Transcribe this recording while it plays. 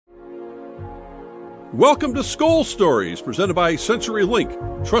Welcome to Skol Stories, presented by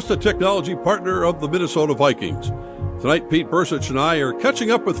CenturyLink, trusted technology partner of the Minnesota Vikings. Tonight, Pete Bercich and I are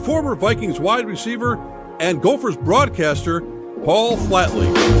catching up with former Vikings wide receiver and Gophers broadcaster, Paul Flatley.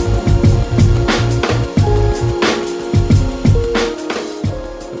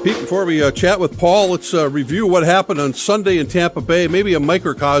 Pete, before we chat with Paul, let's review what happened on Sunday in Tampa Bay, maybe a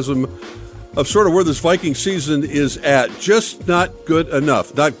microcosm of sort of where this Viking season is at. Just not good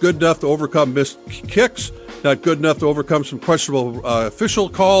enough. Not good enough to overcome missed kicks. Not good enough to overcome some questionable official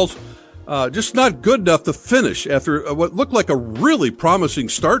calls. Just not good enough to finish after what looked like a really promising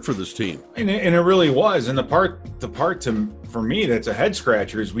start for this team. And it really was. And the part for me that's a head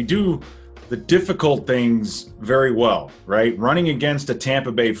scratcher is we do the difficult things very well, right? Running against a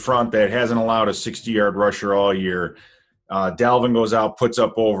Tampa Bay front that hasn't allowed a 60-yard rusher all year. Dalvin goes out, puts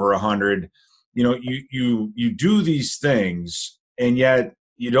up over 100. You know, you do these things, and yet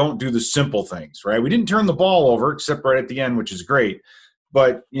you don't do the simple things, right? We didn't turn the ball over, except right at the end, which is great.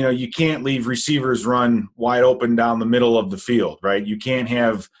 But, you know, you can't leave receivers run wide open down the middle of the field, right? You can't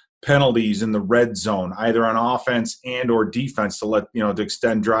have penalties in the red zone, either on offense and or defense to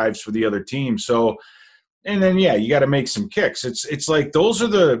extend drives for the other team. So, and then, you got to make some kicks. It's like those are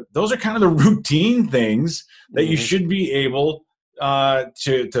kind of the routine things that you should be able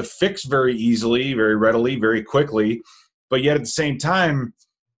to fix very easily, very readily, very quickly. But yet at the same time,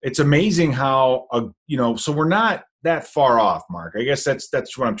 it's amazing how, so we're not that far off, Mark. I guess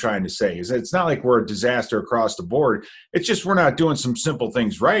that's what I'm trying to say, is it's not like we're a disaster across the board. It's just we're not doing some simple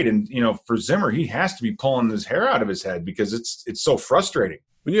things right. And, for Zimmer, he has to be pulling his hair out of his head because it's so frustrating.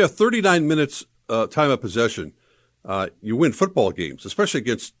 When you have 39 minutes time of possession, you win football games, especially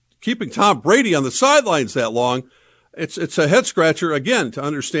against keeping Tom Brady on the sidelines that long. It's a head scratcher again to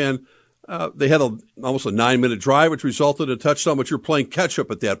understand. They had almost a 9-minute drive, which resulted in a touchdown, but you're playing catch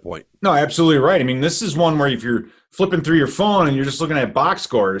up at that point. No, absolutely right. I mean, this is one where if you're flipping through your phone and you're just looking at box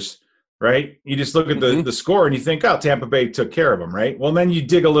scores, right? You just look at the score and you think, oh, Tampa Bay took care of them, right? Well, then you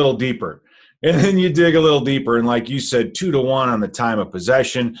dig a little deeper. And then you dig a little deeper, and like you said, 2-1 on the time of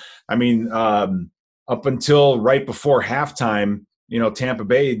possession. I mean, up until right before halftime, Tampa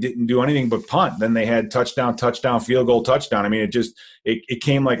Bay didn't do anything but punt. Then they had touchdown, field goal, touchdown. I mean, it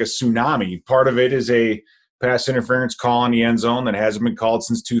came like a tsunami. Part of it is a pass interference call in the end zone that hasn't been called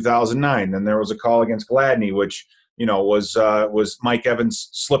since 2009. Then there was a call against Gladney, which was Mike Evans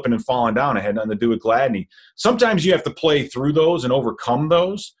slipping and falling down. It had nothing to do with Gladney. Sometimes you have to play through those and overcome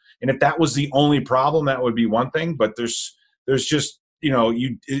those. And if that was the only problem, that would be one thing. But there's just,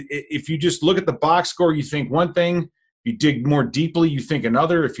 if you just look at the box score, you think one thing. You dig more deeply, you think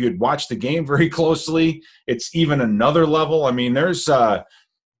another. If you had watched the game very closely, it's even another level. I mean, there's the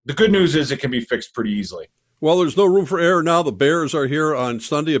good news is it can be fixed pretty easily. Well, there's no room for error now. The Bears are here on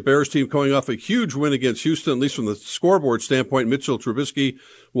Sunday, a Bears team coming off a huge win against Houston, at least from the scoreboard standpoint. Mitchell Trubisky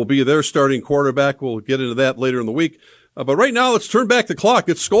will be their starting quarterback. We'll get into that later in the week. But right now, let's turn back the clock.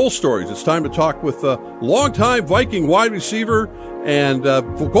 It's Skol Stories. It's time to talk with longtime Viking wide receiver and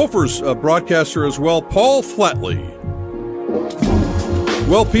Gophers broadcaster as well, Paul Flatley.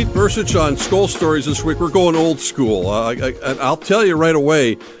 Well, Pete Bercich on Skol Stories this week. We're going old school. I'll tell you right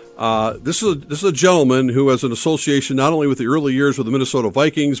away, this is a gentleman who has an association not only with the early years of the Minnesota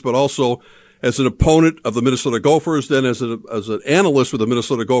Vikings, but also as an opponent of the Minnesota Gophers, then as an analyst with the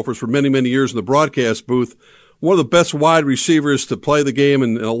Minnesota Gophers for many, many years in the broadcast booth. One of the best wide receivers to play the game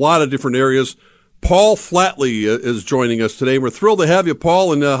in a lot of different areas. Paul Flatley is joining us today. We're thrilled to have you,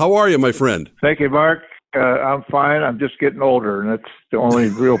 Paul, and how are you, my friend? Thank you, Mark. I'm fine. I'm just getting older, and that's the only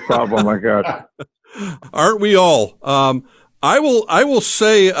real problem I got. Aren't we all? I will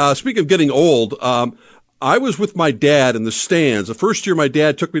say, speaking of getting old, I was with my dad in the stands. The first year my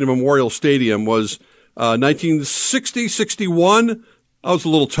dad took me to Memorial Stadium was 1960, 61. I was a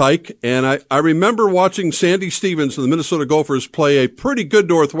little tyke, and I remember watching Sandy Stevens and the Minnesota Gophers play a pretty good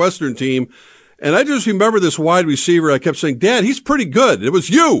Northwestern team, and I just remember this wide receiver. I kept saying, Dad, he's pretty good. It was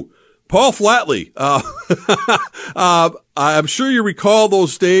you. Paul Flatley. I'm sure you recall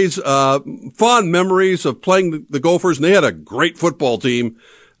those days, fond memories of playing the Gophers, and they had a great football team,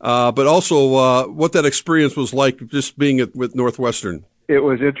 but also what that experience was like just being with Northwestern. It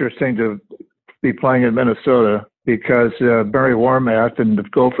was interesting to be playing in Minnesota because Barry Warmath and the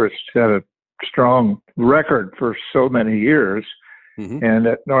Gophers had a strong record for so many years. Mm-hmm. And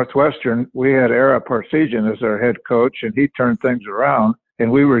at Northwestern, we had Ara Parseghian as our head coach, and he turned things around.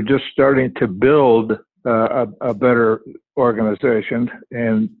 And we were just starting to build a better organization,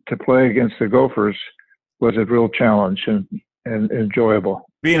 and to play against the Gophers was a real challenge. And and enjoyable.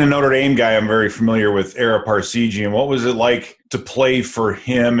 Being a Notre Dame guy, I'm very familiar with Ara Parseghian. What was it like to play for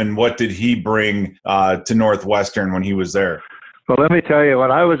him, and what did he bring to Northwestern when he was there? Well, let me tell you,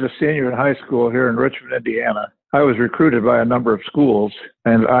 when I was a senior in high school here in Richmond, Indiana, I was recruited by a number of schools,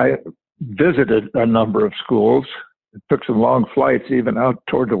 and I visited a number of schools. It took some long flights even out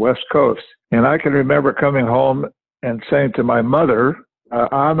toward the West Coast. And I can remember coming home and saying to my mother,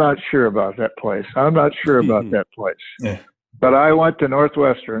 I'm not sure about that place. I'm not sure about that place. Yeah. But I went to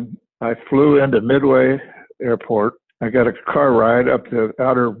Northwestern. I flew into Midway Airport. I got a car ride up to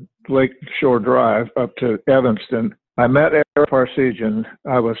Outer Lake Shore Drive up to Evanston. I met Ara Parseghian.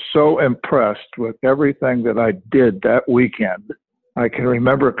 I was so impressed with everything that I did that weekend. I can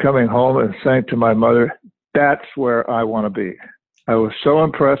remember coming home and saying to my mother, that's where I want to be. I was so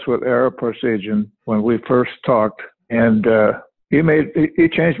impressed with Ara Parseghian when we first talked, and he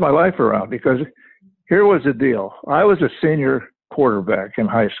changed my life around, because here was the deal. I was a senior quarterback in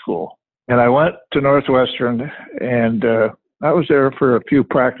high school, and I went to Northwestern, and I was there for a few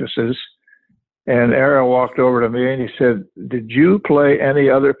practices, and Ara walked over to me and he said, did you play any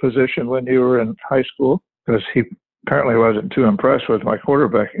other position when you were in high school? Because he apparently wasn't too impressed with my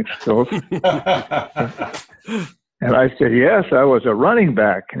quarterbacking skills. And I said, yes, I was a running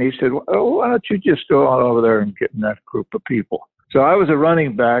back. And he said, well, why don't you just go on over there and get in that group of people? So I was a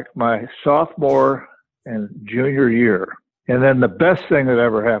running back my sophomore and junior year. And then the best thing that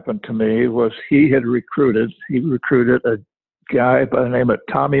ever happened to me was he recruited a guy by the name of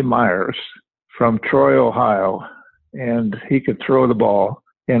Tommy Myers from Troy, Ohio, and he could throw the ball.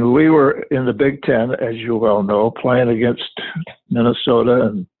 And we were in the Big Ten, as you well know, playing against Minnesota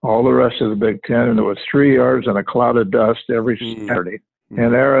and all the rest of the Big Ten, and it was 3 yards and a cloud of dust every Saturday.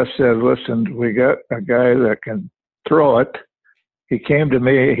 And Ara said, listen, we got a guy that can throw it. He came to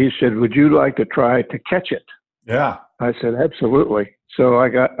me, he said, would you like to try to catch it? Yeah. I said, absolutely. So I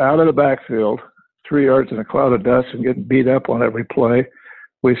got out of the backfield, 3 yards in a cloud of dust and getting beat up on every play.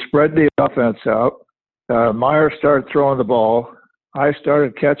 We spread the offense out. Myers started throwing the ball. I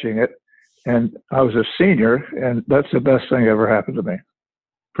started catching it, and I was a senior, and that's the best thing ever happened to me.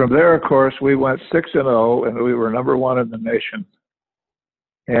 From there, of course, we went 6-0, and we were number one in the nation.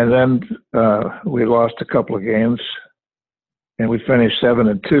 And then we lost a couple of games, and we finished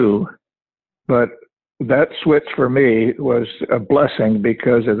 7-2. But that switch for me was a blessing,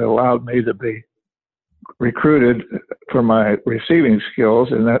 because it allowed me to be recruited for my receiving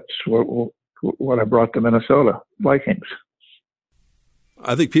skills, and that's what I brought to Minnesota Vikings.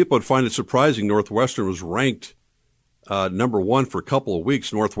 I think people would find it surprising Northwestern was ranked number one for a couple of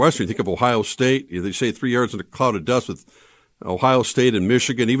weeks. Northwestern, you think of Ohio State, they say 3 yards in a cloud of dust with Ohio State and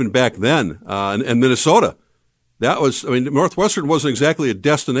Michigan, even back then, and Minnesota. Northwestern wasn't exactly a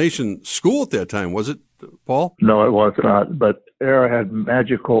destination school at that time, was it, Paul? No, it was not. But Ara had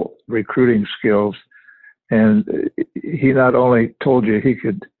magical recruiting skills, and he not only told you he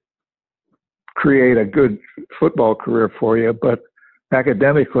could create a good football career for you, but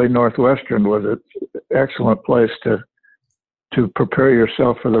academically, Northwestern was an excellent place to prepare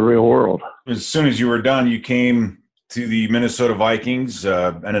yourself for the real world. As soon as you were done, you came to the Minnesota Vikings,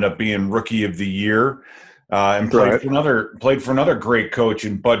 ended up being Rookie of the Year, and played for another great coach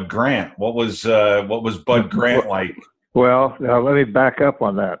in Bud Grant. What was Bud Grant like? Well, now let me back up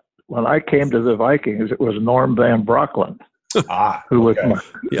on that. When I came to the Vikings, it was Norm Van Brocklin, who was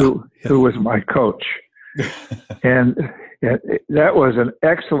my coach, and that was an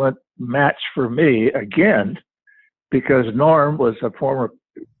excellent match for me again, because Norm was a former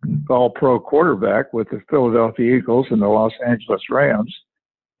all-pro quarterback with the Philadelphia Eagles and the Los Angeles Rams,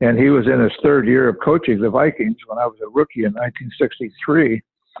 and he was in his third year of coaching the Vikings when I was a rookie in 1963,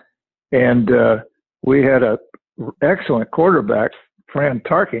 and we had an excellent quarterback, Fran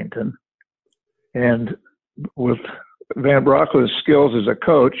Tarkington, and with Van Brocklin's skills as a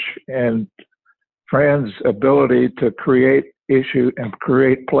coach and Fran's ability to create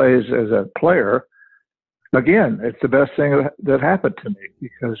plays as a player, again, it's the best thing that happened to me,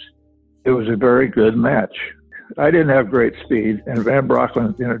 because it was a very good match. I didn't have great speed, and Van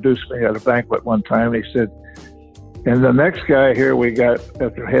Brocklin introduced me at a banquet one time. He said, and the next guy here we got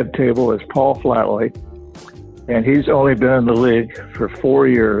at the head table is Paul Flatley, and he's only been in the league for 4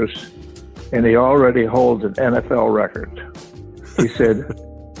 years, and he already holds an NFL record. He said,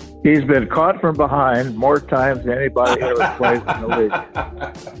 he's been caught from behind more times than anybody ever plays in the league.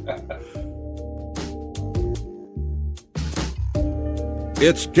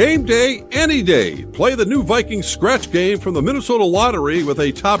 It's game day any day. Play the new Vikings scratch game from the Minnesota Lottery with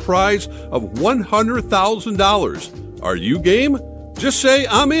a top prize of $100,000. Are you game? Just say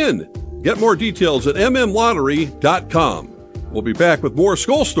I'm in. Get more details at mmlottery.com. We'll be back with more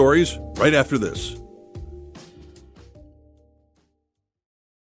Skull Stories right after this.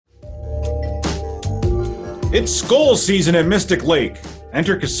 It's Skull season at Mystic Lake.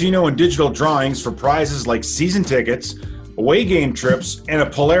 Enter casino and digital drawings for prizes like season tickets, away game trips, and a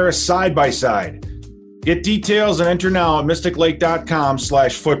Polaris side-by-side. Get details and enter now at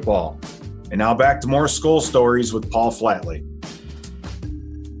mysticlake.com/football. And now back to more Skull Stories with Paul Flatley.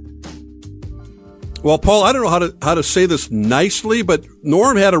 Well, Paul, I don't know how to say this nicely, but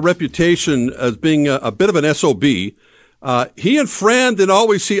Norm had a reputation as being a bit of an SOB. He and Fran didn't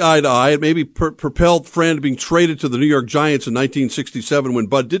always see eye to eye. It maybe propelled Fran to being traded to the New York Giants in 1967 when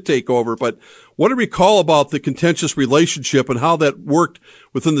Bud did take over. But what do you recall about the contentious relationship and how that worked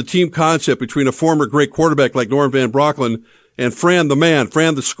within the team concept between a former great quarterback like Norm Van Brocklin and Fran the man,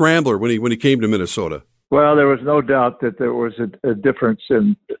 Fran the scrambler when he came to Minnesota? Well, there was no doubt that there was a difference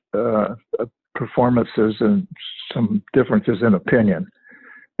in performances and some differences in opinion.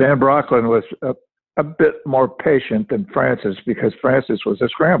 Van Brocklin was a bit more patient than Francis because Francis was a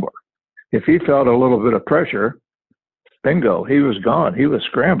scrambler. If he felt a little bit of pressure, bingo, he was gone. He was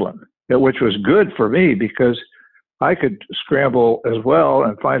scrambling, which was good for me because I could scramble as well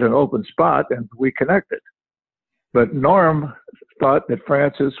and find an open spot, and we connected. But Norm thought that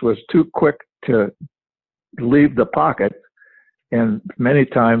Francis was too quick to leave the pocket and many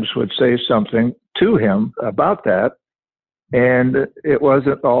times would say something to him about that, and it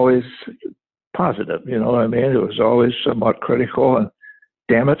wasn't always positive, you know what I mean? It was always somewhat critical and,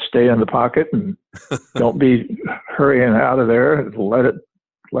 damn it, stay in the pocket and don't be hurrying out of there and let it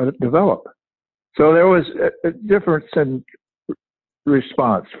develop. So there was a difference in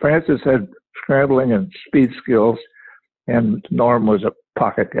response. Francis had scrambling and speed skills, and Norm was a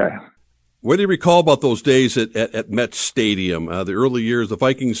pocket guy. What do you recall about those days at Met Stadium? The early years, the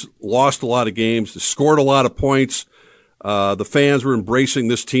Vikings lost a lot of games, they scored a lot of points. The fans were embracing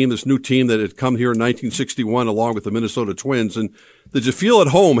this team, this new team that had come here in 1961 along with the Minnesota Twins. And did you feel at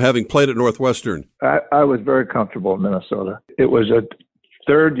home having played at Northwestern? I was very comfortable in Minnesota. It was a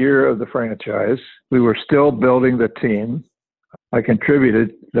third year of the franchise. We were still building the team. I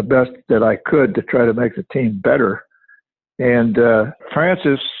contributed the best that I could to try to make the team better. And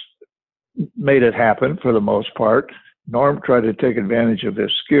Francis made it happen for the most part. Norm tried to take advantage of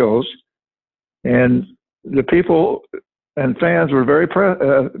his skills. And the people and fans were very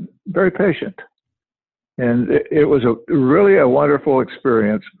patient. And it was really a wonderful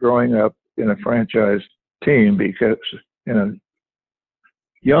experience growing up in a franchise team, because in a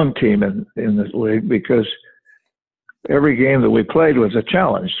young team in this league, because every game that we played was a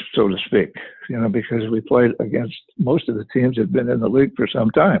challenge, so to speak, because we played against most of the teams that had been in the league for some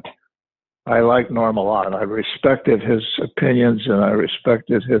time. I liked Norm a lot. I respected his opinions and I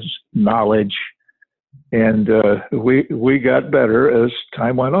respected his knowledge. And we got better as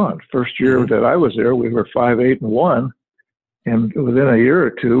time went on. First year that I was there, we were 5-8-1, and within a year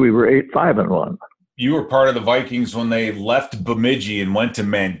or two, we were 8-5-1. You were part of the Vikings when they left Bemidji and went to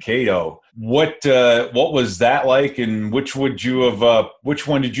Mankato. What was that like, and which one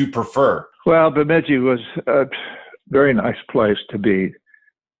did you prefer? Well, Bemidji was a very nice place to be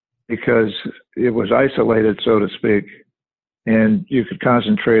because it was isolated, so to speak, and you could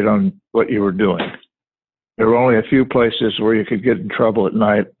concentrate on what you were doing. There were only a few places where you could get in trouble at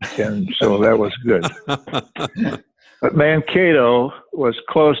night, and so that was good. But Mankato was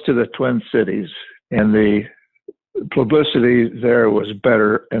close to the Twin Cities, and the publicity there was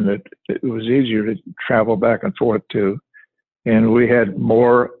better, and it was easier to travel back and forth to. And we had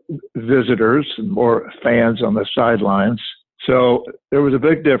more visitors and more fans on the sidelines. So there was a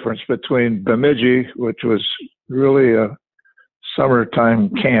big difference between Bemidji, which was really a summertime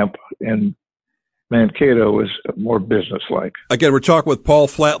camp, and Mankato was more businesslike. Again, we're talking with Paul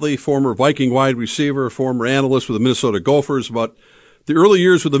Flatley, former Viking wide receiver, former analyst with the Minnesota Gophers, about the early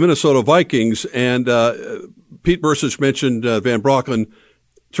years with the Minnesota Vikings. And Pete Bercich mentioned Van Brocklin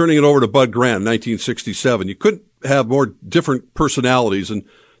turning it over to Bud Grant in 1967. You couldn't have more different personalities, and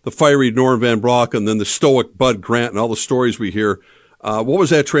the fiery Norm Van Brocklin than the stoic Bud Grant and all the stories we hear. What was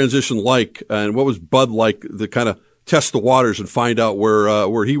that transition like, and what was Bud like to kind of test the waters and find out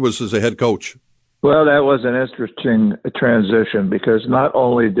where he was as a head coach? Well, that was an interesting transition because not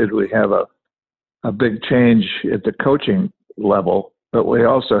only did we have a big change at the coaching level, but we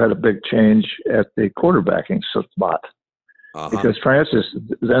also had a big change at the quarterbacking spot. Because Francis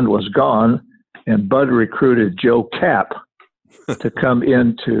then was gone, and Bud recruited Joe Kapp to come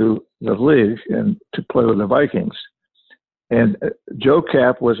into the league and to play with the Vikings. And Joe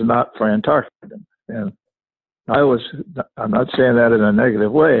Kapp was not Fran Tarkenton. And I'm not saying that in a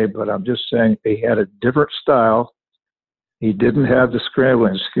negative way, but I'm just saying he had a different style. He didn't have the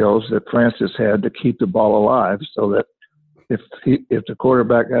scrambling skills that Francis had to keep the ball alive, so that if the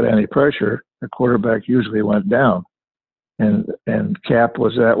quarterback got any pressure, the quarterback usually went down. And Cap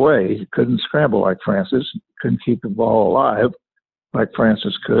was that way. He couldn't scramble like Francis, couldn't keep the ball alive like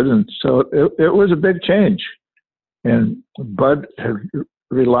Francis could. And so it was a big change. And Bud had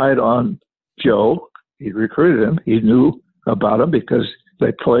relied on Joe. He recruited him. He knew about him because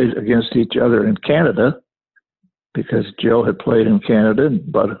they played against each other in Canada, because Joe had played in Canada,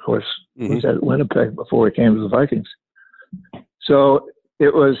 and Bud, of course, was at Winnipeg before he came to the Vikings. So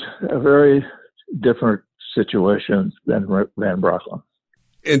it was a very different situation than Van Brocklin.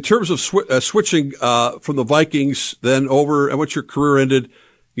 In terms of switching from the Vikings then over, and once your career ended,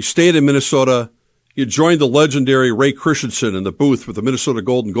 you stayed in Minnesota. You joined the legendary Ray Christensen in the booth with the Minnesota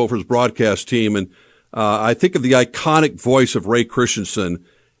Golden Gophers broadcast team. And I think of the iconic voice of Ray Christensen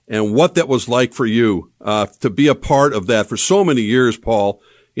and what that was like for you to be a part of that for so many years, Paul,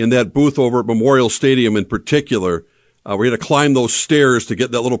 in that booth over at Memorial Stadium in particular. We had to climb those stairs to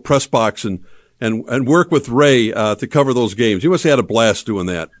get that little press box and work with Ray to cover those games. You must have had a blast doing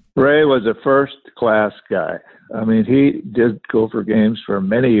that. Ray was a first-class guy. I mean, he did Gopher games for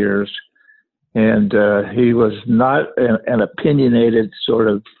many years, and he was not an opinionated sort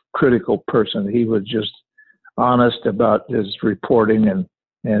of critical person. He was just honest about his reporting,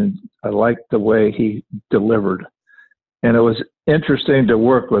 and I liked the way he delivered. And it was interesting to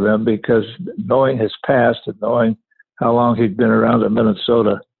work with him because knowing his past and knowing how long he'd been around in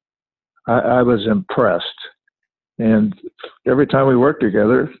Minnesota, I was impressed. And every time we worked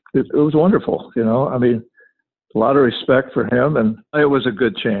together, it was wonderful. You know, I mean, a lot of respect for him, and it was a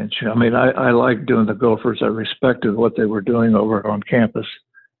good change. I mean, I liked doing the Gophers. I respected what they were doing over on campus.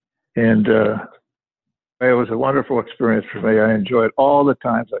 And it was a wonderful experience for me. I enjoyed all the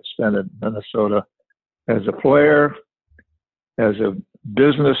times I spent in Minnesota as a player, as a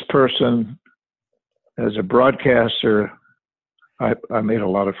business person, as a broadcaster. I made a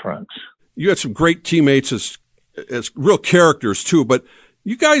lot of friends. You had some great teammates as real characters too, but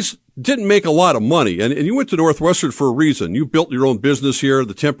you guys didn't make a lot of money, and you went to Northwestern for a reason. You built your own business here,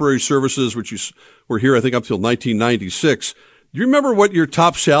 the temporary services, which you were here, I think, up till 1996. Do you remember what your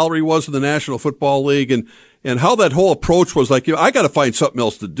top salary was in the National Football League, and how that whole approach was like, I got to find something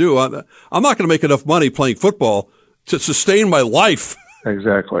else to do. I'm not going to make enough money playing football to sustain my life.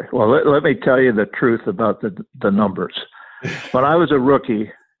 Exactly. Well, let me tell you the truth about the numbers. When I was a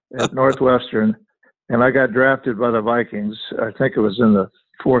rookie at Northwestern, and I got drafted by the Vikings, I think it was in the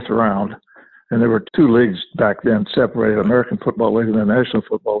 4th round, and there were two leagues back then separated, American Football League and the National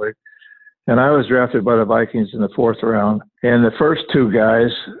Football League. And I was drafted by the Vikings in the 4th round. And the first two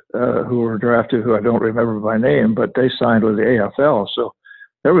guys who were drafted, who I don't remember by name, but they signed with the AFL. So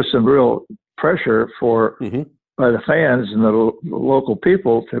there was some real pressure by the fans and the local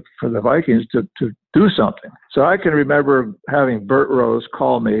people for the Vikings to do something. So I can remember having Bert Rose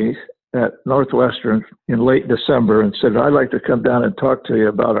call me at Northwestern in late December and said, I'd like to come down and talk to you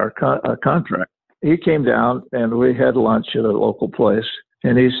about our contract. He came down and we had lunch at a local place,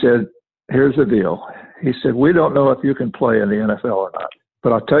 and he said, here's the deal. He said, we don't know if you can play in the NFL or not,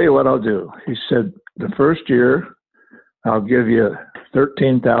 but I'll tell you what I'll do. He said, the first year, I'll give you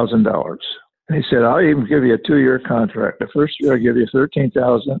 $13,000. And he said, I'll even give you a 2-year contract. The first year I'll give you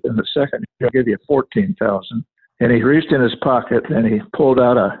 $13,000, and the second year I'll give you $14,000. And he reached in his pocket and he pulled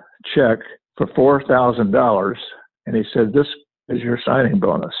out a check for $4,000, and he said, this is your signing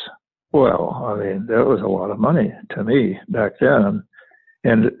bonus. Well, I mean, that was a lot of money to me back then.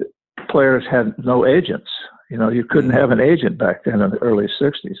 And players had no agents. You know, you couldn't have an agent back then in the early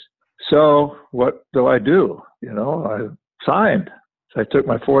 60s. So what do? You know, I signed. So I took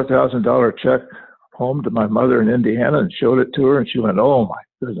my $4,000 check home to my mother in Indiana and showed it to her, and she went, oh, my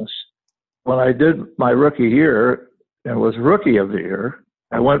goodness. When I did my rookie year and was rookie of the year,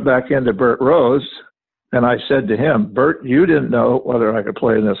 I went back into Bert Rose, and I said to him, Bert, you didn't know whether I could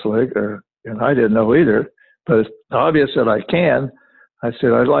play in this league, and I didn't know either, but it's obvious that I can. I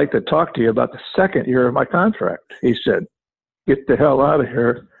said, I'd like to talk to you about the second year of my contract. He said, get the hell out of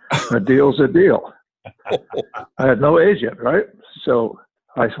here. A deal's a deal. I had no agent, right? So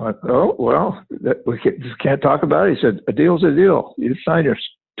I went, oh, well, we just can't talk about it. He said, a deal's a deal. You sign your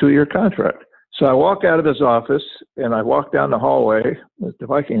 2-year contract. So I walk out of his office, and I walk down the hallway at the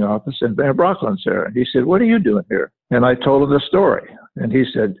Viking office, and Van Brocklin's there. And he said, what are you doing here? And I told him the story. And he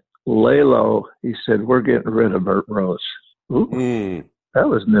said, lay low. He said, we're getting rid of Bert Rose. Ooh, that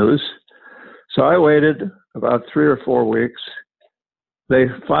was news. So I waited about 3 or 4 weeks. They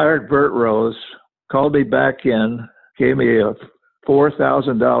fired Bert Rose, called me back in, gave me a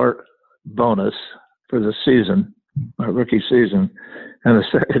 $4,000 bonus for the season. my rookie season. And the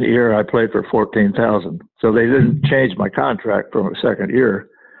second year I played for $14,000. So they didn't change my contract from a second year.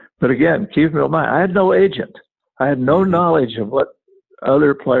 But again, keep in mind, I had no agent. I had no knowledge of what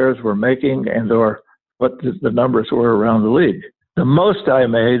other players were making and or what the numbers were around the league. The most I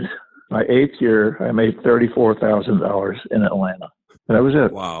made, my 8th year, I made $34,000 in Atlanta. And that was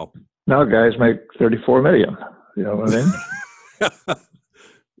it. Wow. Now guys make $34 million. You know what I mean?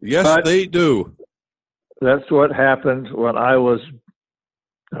 Yes, but they do. That's what happened when I was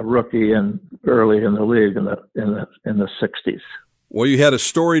a rookie and early in the league in the 60s. Well, you had a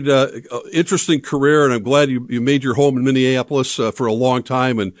storied, interesting career, and I'm glad you made your home in Minneapolis for a long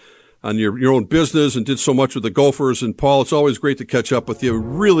time and on your own business and did so much with the Gophers. And Paul, it's always great to catch up with you.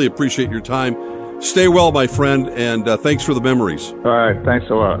 Really appreciate your time. Stay well, my friend, and thanks for the memories. All right. Thanks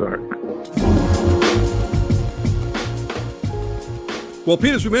a lot, Art. Well,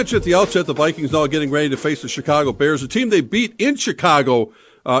 Pete, as we mentioned at the outset, the Vikings now getting ready to face the Chicago Bears, a team they beat in Chicago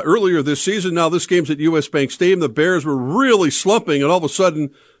earlier this season. Now this game's at US Bank Stadium. The Bears were really slumping, and all of a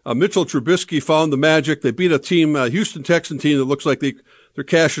sudden, Mitchell Trubisky found the magic. They beat a team, Houston Texan team that looks like they're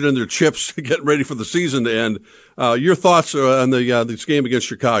cashing in their chips, getting ready for the season to end. Your thoughts on this game against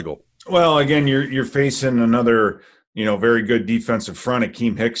Chicago? Well, again, you're facing another, very good defensive front.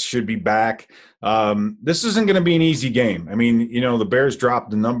 Akeem Hicks should be back. This isn't going to be an easy game. I mean, the Bears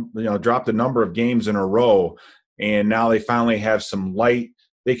dropped a number of games in a row, and now they finally have some light.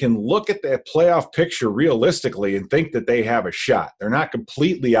 They can look at that playoff picture realistically and think that they have a shot. They're not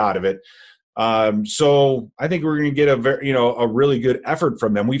completely out of it. So I think we're going to get a really good effort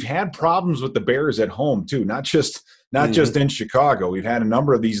from them. We've had problems with the Bears at home too, not just in Chicago. We've had a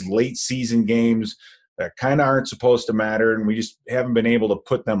number of these late season games that kind of aren't supposed to matter, and we just haven't been able to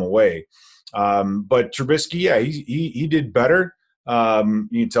put them away. But Trubisky, yeah, he did better. You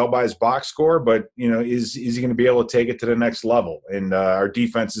can tell by his box score, but is he going to be able to take it to the next level? And our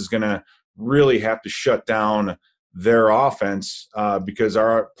defense is going to really have to shut down their offense because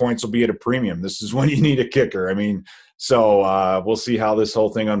our points will be at a premium. This is when you need a kicker. I mean, so we'll see how this whole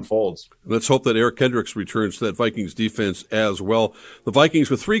thing unfolds. Let's hope that Eric Kendricks returns to that Vikings defense as well. The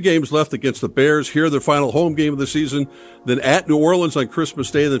Vikings with 3 games left against the Bears. Here, their final home game of the season. Then at New Orleans on Christmas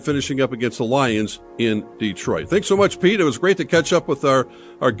Day, then finishing up against the Lions in Detroit. Thanks so much, Pete. It was great to catch up with our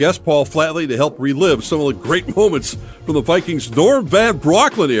guest, Paul Flatley, to help relive some of the great moments from the Vikings' Norm Van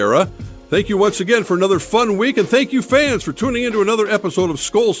Brocklin era. Thank you once again for another fun week, and thank you, fans, for tuning into another episode of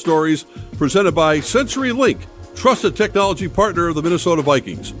Skol Stories presented by CenturyLink, trusted technology partner of the Minnesota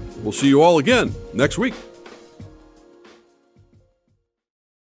Vikings. We'll see you all again next week.